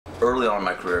early on in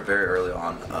my career, very early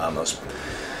on.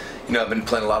 I've been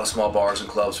playing a lot of small bars and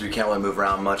clubs where you can't really move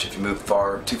around much. If you move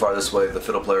too far this way, the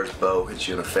fiddle player's bow hits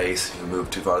you in the face. If you move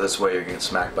too far this way, you're going to get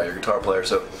smacked by your guitar player.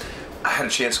 So I had a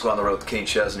chance to go on the road with Kenny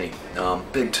Chesney.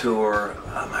 Big tour,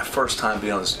 my first time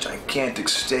being on this gigantic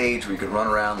stage where you could run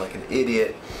around like an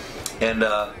idiot. And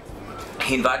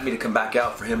he invited me to come back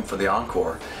out for him for the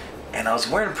encore. And I was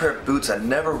wearing a pair of boots I'd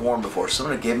never worn before.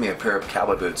 Someone had given me a pair of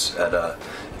cowboy boots at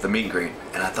the meet and greet.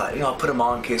 And I thought, I'll put them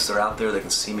on in case they're out there. They can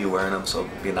see me wearing them, so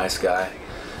I'll be a nice guy.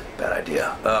 Bad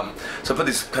idea. So I put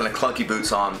these kind of clunky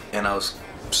boots on, and I was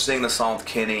singing the song with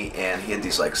Kenny, and he had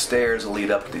these like stairs that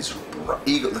lead up to these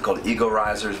they're called ego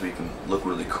risers, where you can look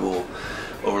really cool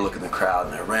overlooking the crowd.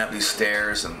 And I ran up these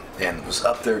stairs and was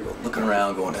up there looking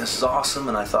around going, this is awesome.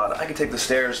 And I thought I could take the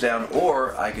stairs down,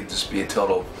 or I could just be a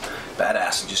total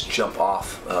badass and just jump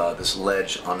off this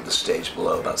ledge onto the stage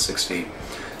below, about 6 feet.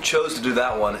 Chose to do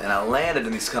that one, and I landed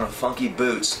in these kind of funky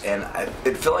boots, and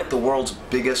it felt like the world's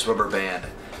biggest rubber band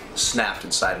snapped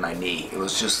inside my knee. It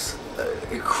was just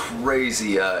a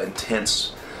crazy,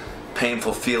 intense,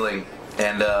 painful feeling,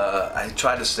 and I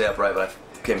tried to stay upright, but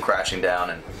I came crashing down,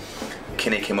 and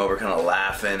Kenny came over kind of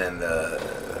laughing and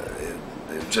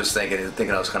just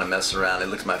thinking I was kind of messing around. He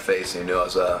looked at my face and he knew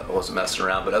I wasn't messing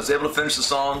around, but I was able to finish the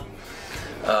song,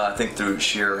 I think through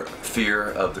sheer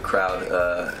fear of the crowd,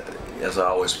 as I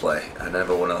always play. I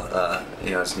never want to, I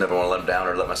just never want to let them down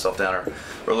or let myself down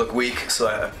or look weak. So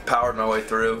I powered my way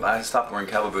through. I stopped wearing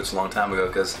cowboy boots a long time ago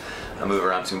because I move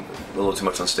around a little too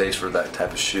much on stage for that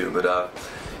type of shoe. But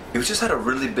it just had a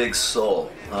really big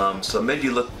sole. So it made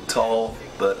you look tall,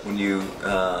 but when you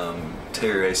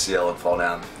tear your ACL and fall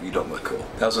down, you don't look cool.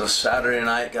 That was on a Saturday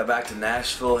night. Got back to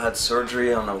Nashville, had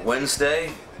surgery on a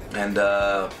Wednesday, and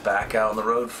back out on the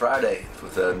road Friday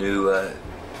with a new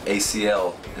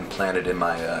ACL implanted in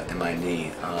my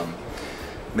knee.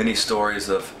 Many stories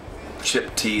of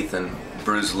chipped teeth and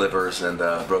bruised livers and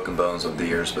broken bones over the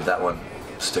years, but that one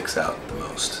sticks out the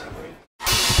most.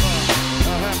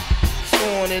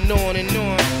 On and on and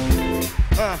on.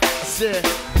 I said,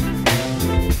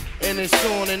 and it's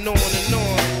on and on and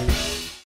on.